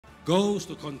goes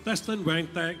to contestant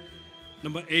rank tag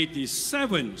number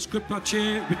 87,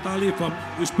 Skripache Vitali from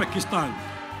Uzbekistan.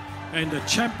 And the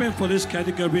champion for this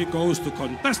category goes to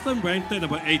contestant rank tag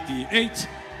number 88,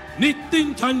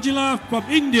 Nitin Chandila from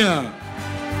India.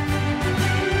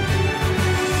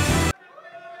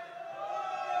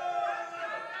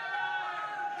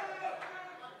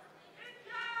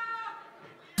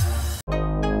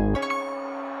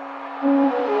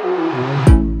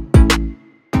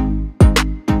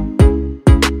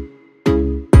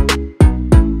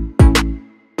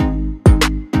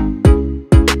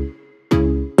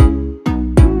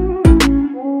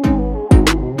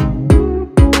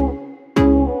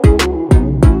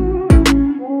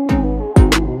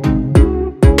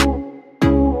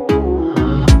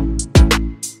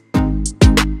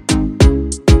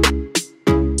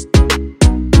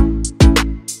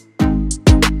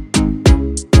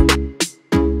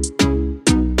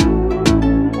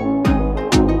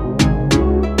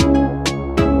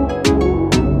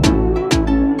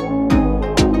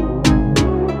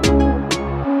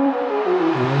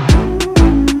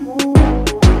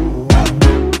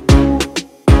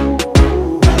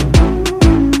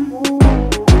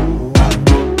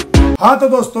 हाँ तो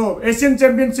दोस्तों, Asian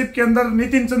championship के अंदर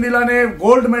नितिन चंदिला ने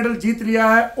gold medal जीत लिया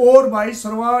है। और भाई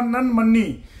सर्वानन मन्नी,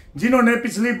 जिन्होंने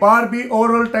पिछली बार भी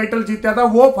ओवरऑल टाइटल जीता था,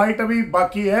 वो फाइट अभी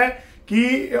बाकी है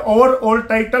कि ओवरऑल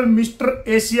टाइटल मिस्टर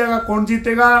एशिया का कौन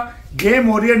जीतेगा। गेम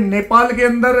हो रही है नेपाल के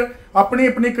अंदर। अपनी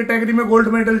अपनी कैटेगरी में गोल्ड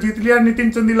मेडल जीत लिया नितिन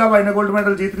चंदिला भाई ने, गोल्ड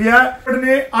मेडल जीत लिया।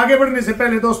 आगे बढ़ने से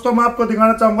पहले दोस्तों मैं आपको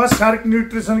दिखाना चाहूंगा शार्क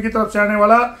न्यूट्रिशन की तरफ से आने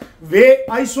वाला वे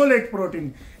आइसोलेट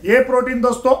प्रोटीन। ये प्रोटीन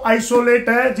दोस्तों आइसोलेट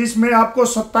है, जिसमें आपको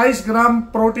 27 ग्राम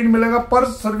प्रोटीन मिलेगा पर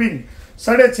सर्विंग,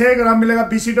 6.5 ग्राम मिलेगा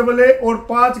BCAA और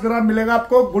 5 ग्राम मिलेगा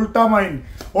आपको ग्लूटामाइन।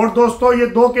 और दोस्तों ये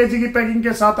 2 kg की पैकिंग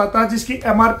के साथ आता है, जिसकी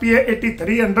MRP है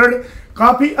 8300।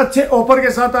 काफी अच्छे ऑफर के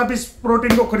साथ आप इस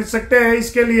प्रोटीन को खरीद सकते हैं।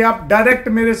 इसके लिए आप डायरेक्ट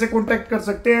मेरे से कांटेक्ट कर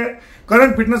सकते हैं।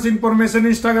 करंट फिटनेस इन्फॉर्मेशन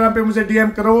इंस्टाग्राम पे मुझे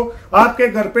DM करो, आपके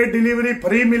घर पे डिलीवरी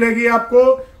फ्री मिलेगी आपको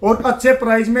और अच्छे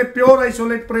प्राइस में प्योर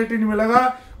आइसोलेट प्रोटीन मिलेगा।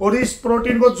 और इस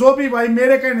प्रोटीन को जो भी भाई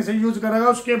मेरे कहने से यूज करेगा,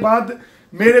 उसके बाद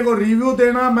मेरे को रिव्यू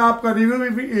देना, मैं आपका रिव्यू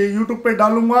भी यूट्यूब पे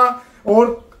डालूंगा।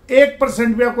 और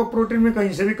 1% भी आपको प्रोटीन में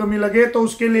कहीं से भी कमी लगे तो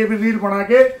उसके लिए भी रील बना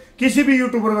के किसी भी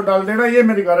यूट्यूबर को डाल देना, ये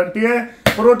मेरी गारंटी है।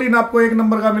 प्रोटीन आपको 1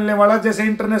 नंबर का मिलने वाला है। जैसे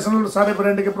इंटरनेशनल सारे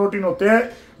ब्रांड के प्रोटीन होते हैं,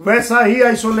 वैसा ही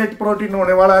आइसोलेट प्रोटीन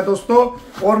होने वाला है दोस्तों।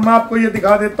 और मैं आपको ये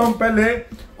दिखा देता हूं, पहले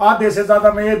आधे से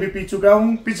ज्यादा मैं ये भी पी चुका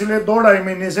हूं पिछले 2-2.5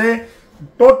 महीने से।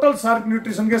 टोटल शार्क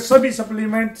न्यूट्रिशन के सभी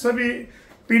सप्लीमेंट, सभी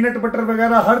पीनट बटर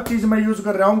वगैरह हर चीज मैं यूज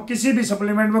कर रहा हूं। किसी भी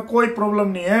सप्लीमेंट में कोई प्रॉब्लम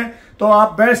नहीं है। तो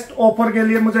आप बेस्ट ऑफर के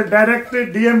लिए मुझे डायरेक्ट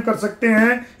DM कर सकते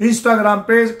हैं इंस्टाग्राम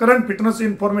पे, करंट फिटनेस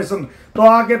इन्फॉर्मेशन। तो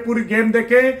आगे पूरी गेम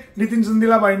देखे। नितिन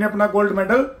चंदिला भाई ने अपना गोल्ड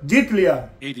मेडल जीत लिया।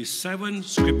 87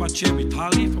 Skripache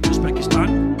Vitali from Uzbekistan,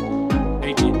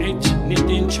 88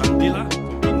 Nitin Chandila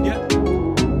from India,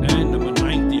 and number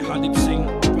 90 Hadip Singh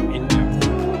from India.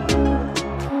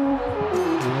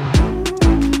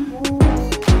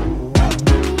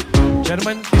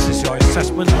 Gentlemen, this is your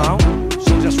assessment round,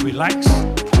 so just relax.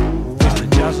 Face the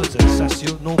judges to assess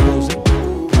you, no posing.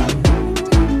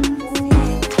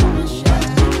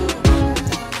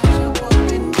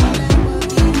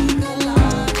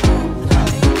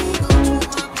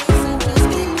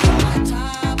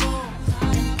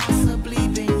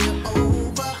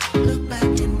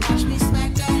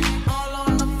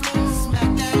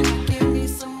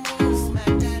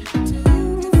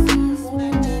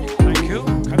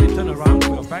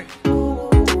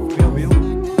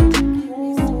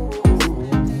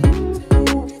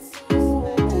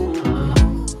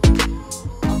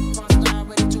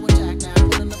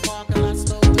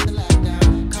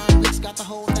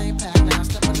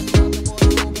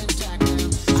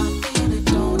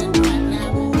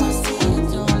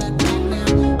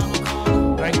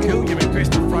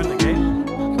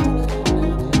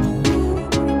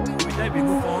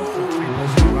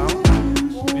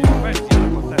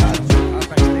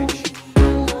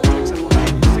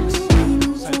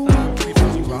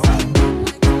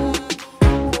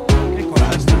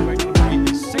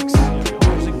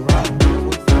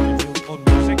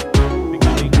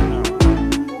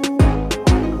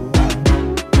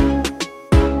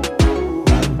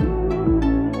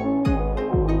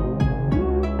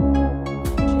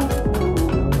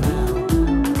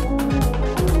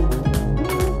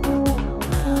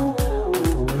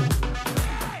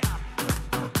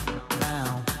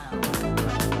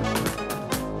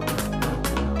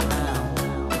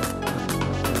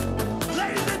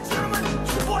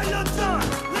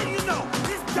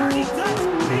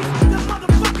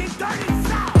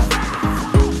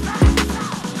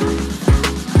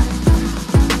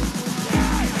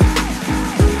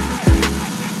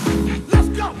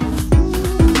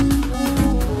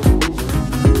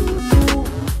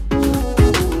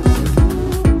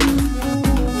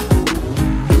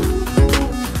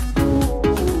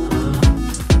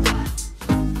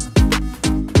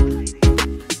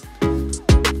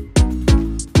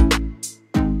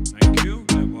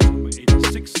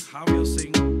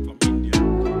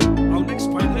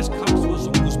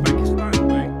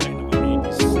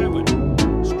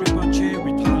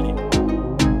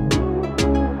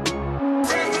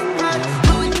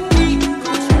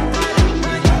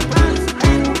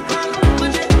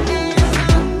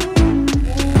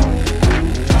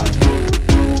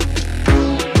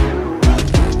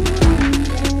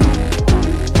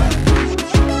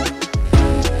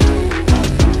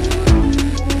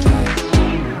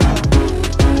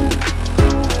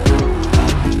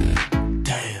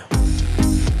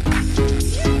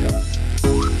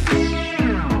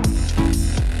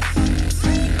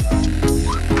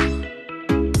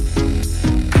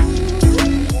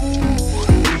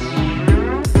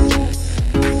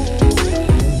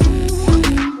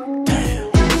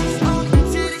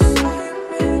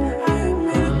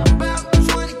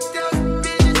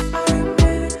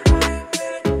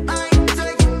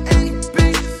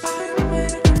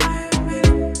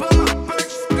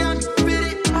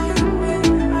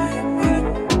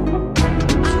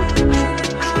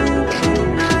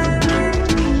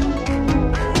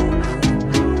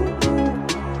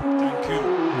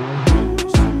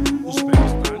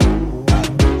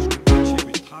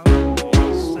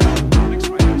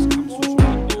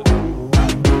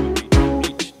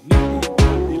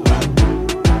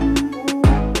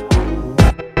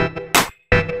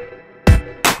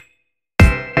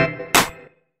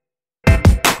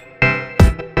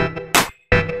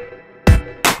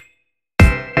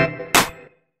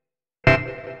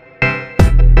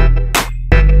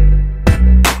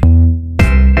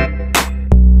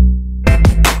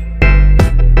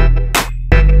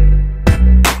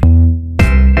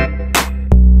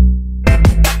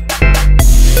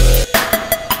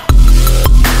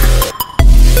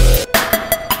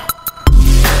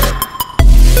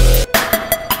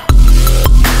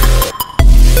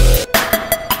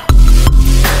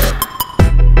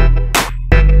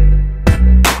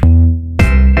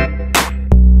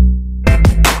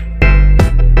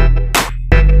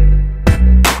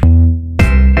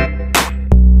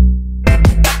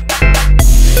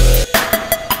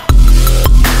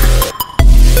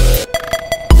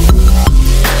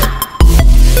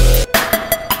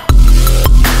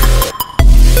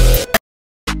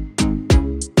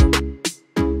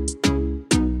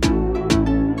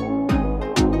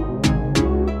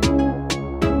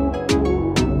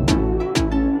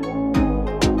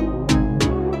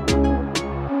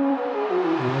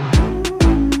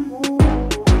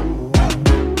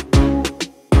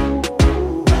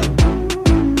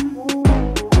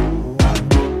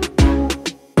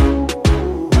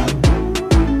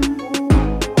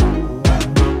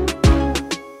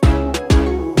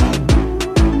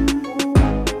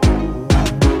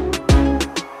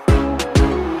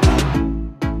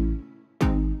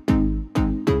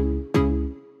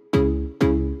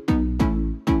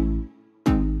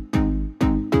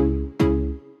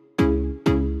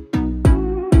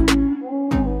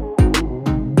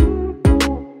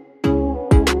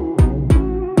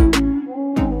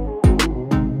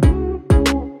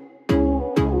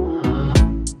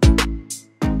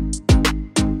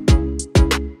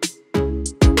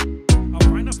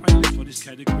 this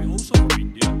category, also from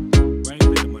India, ranked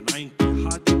at number 90,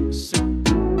 Hardik Singh.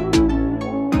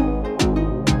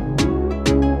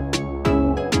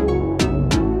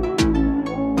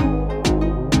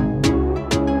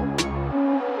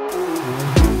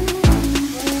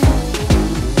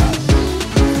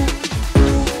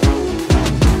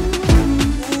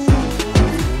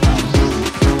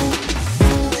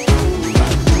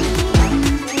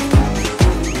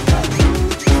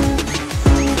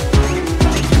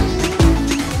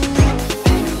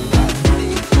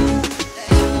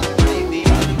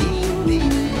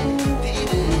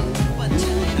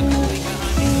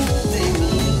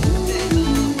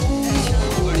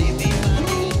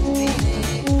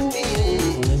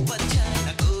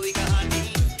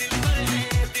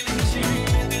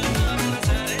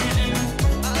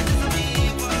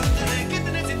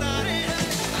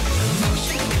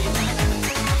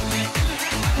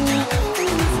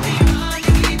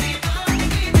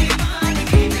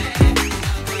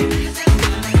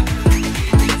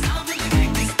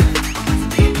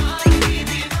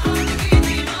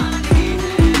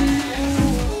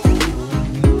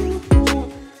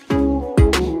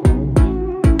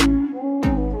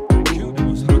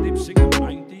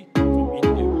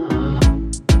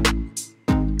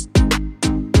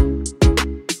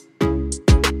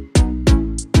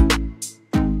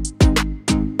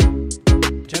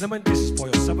 Gentlemen, this is for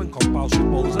your 7 compulsory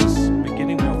poses.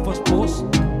 Beginning with your first pose,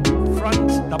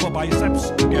 front double biceps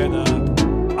together,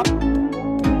 up.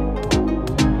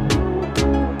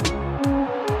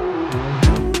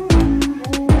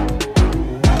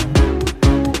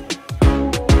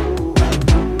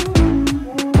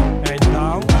 And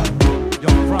down,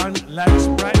 your front leg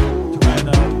spread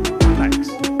together, flex.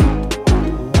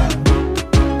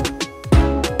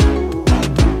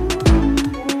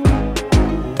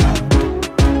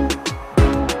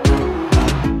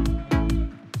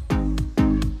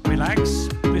 Relax,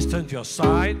 please turn to your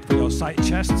side for your side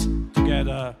chest,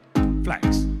 together,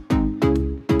 flex.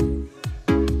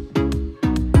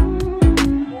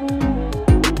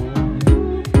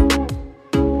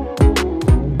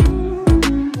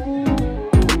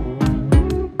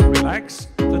 Relax,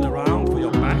 turn around for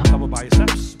your back double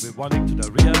biceps with one leg to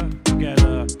the rear,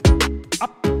 together,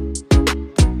 up.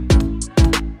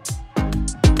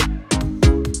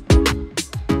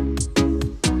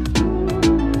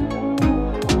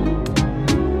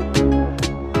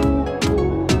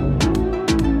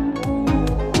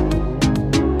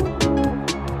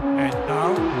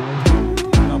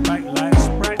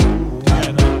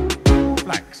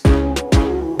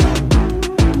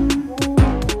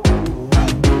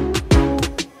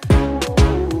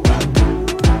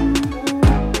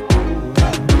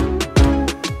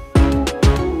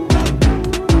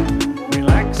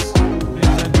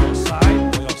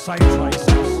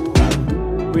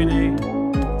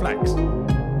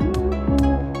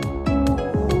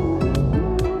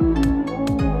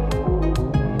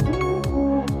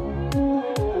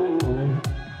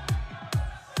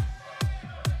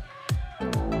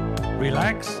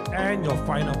 Relax, and your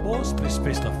final pose, please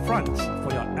face the front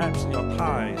for your abs and your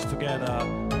thighs together,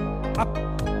 up.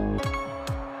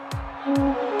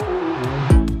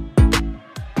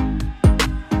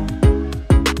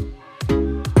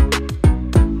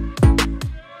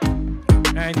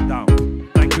 And down.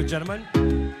 Thank you, gentlemen.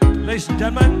 Ladies and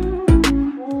gentlemen,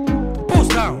 pose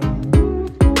down.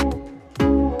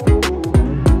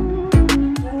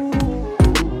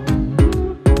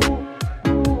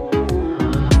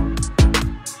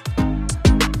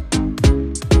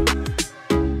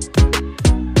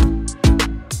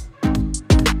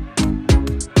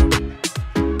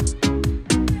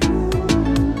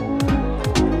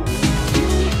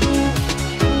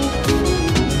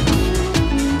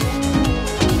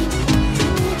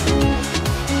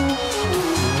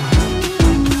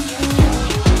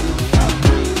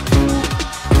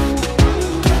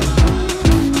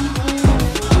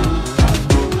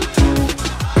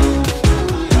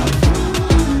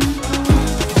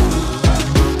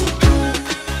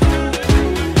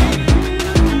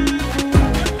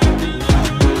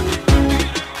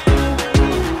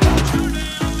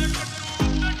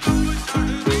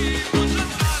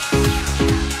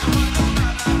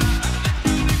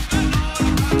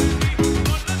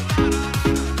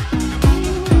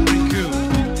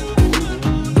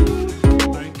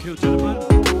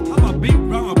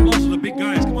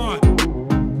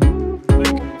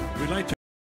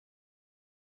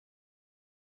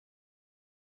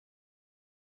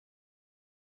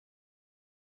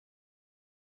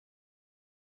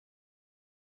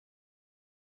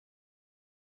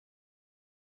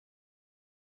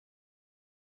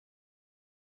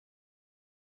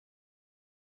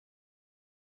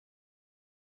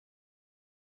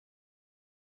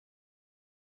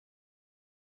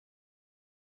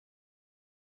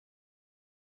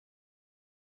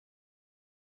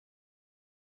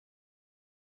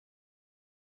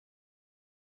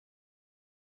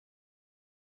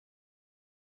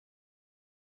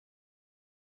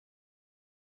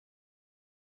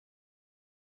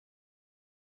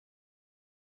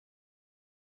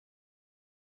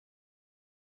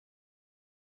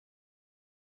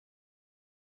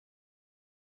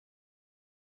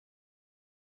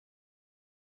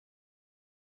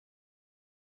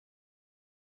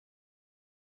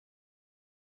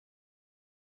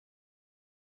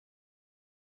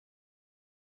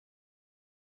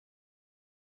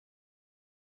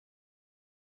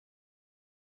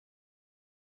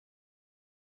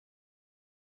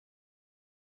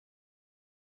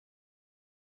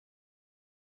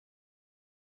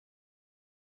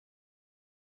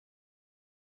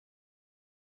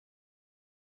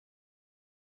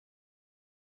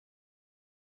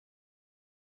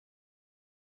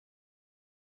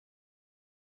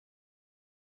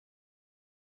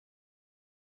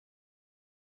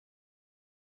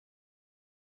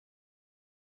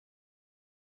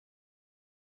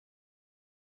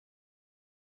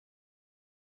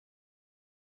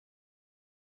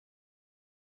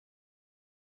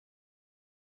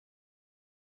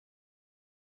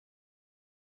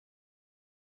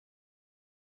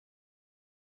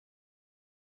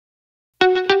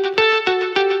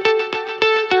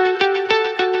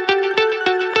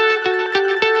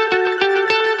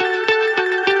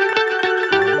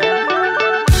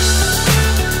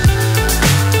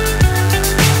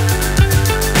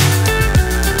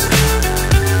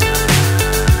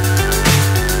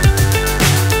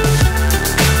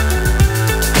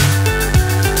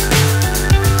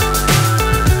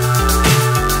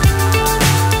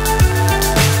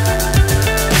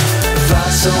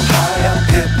 so high I'm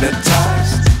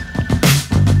hypnotized.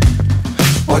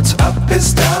 What's up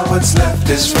is down, what's left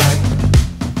is right.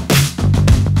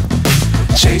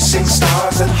 Chasing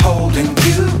stars and holding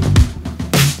you.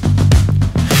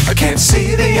 I can't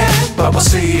see the end, but we'll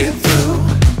see it through.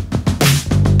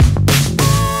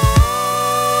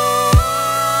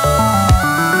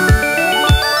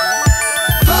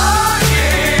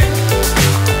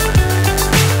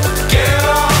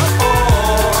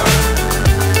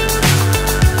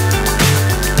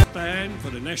 Stand for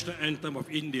the national anthem of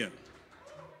India.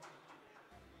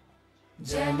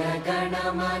 जनगण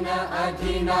मन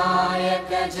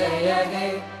अधिनायक जय हे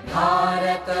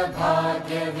भारत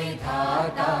भाग्य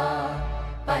विधाता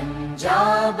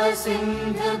पंजाब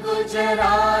सिंध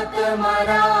गुजरात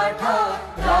मराठा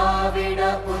द्राविड़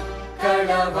उत्कल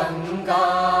बंगा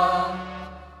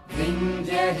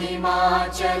विंध्य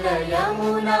हिमाचल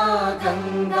यमुना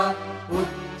गंगा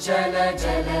उच्चल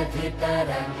जलधि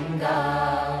तरंगा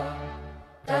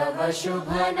तव शुभ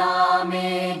नामे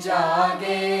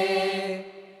जागे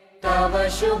तव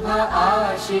शुभ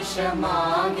आशीष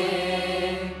मांगे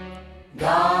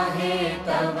गाहे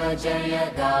तव जय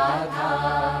गाथा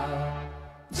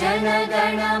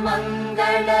जनगण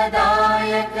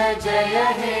मंगलदायक जय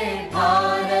हे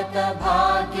भारत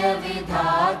भाग्य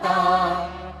विधाता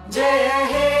जय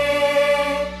हे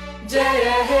जय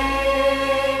हे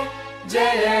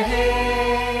जय हे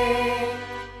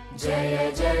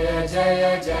जय जय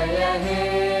जय जय हे.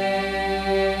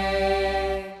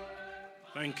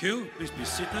 Thank you. Please be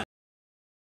seated.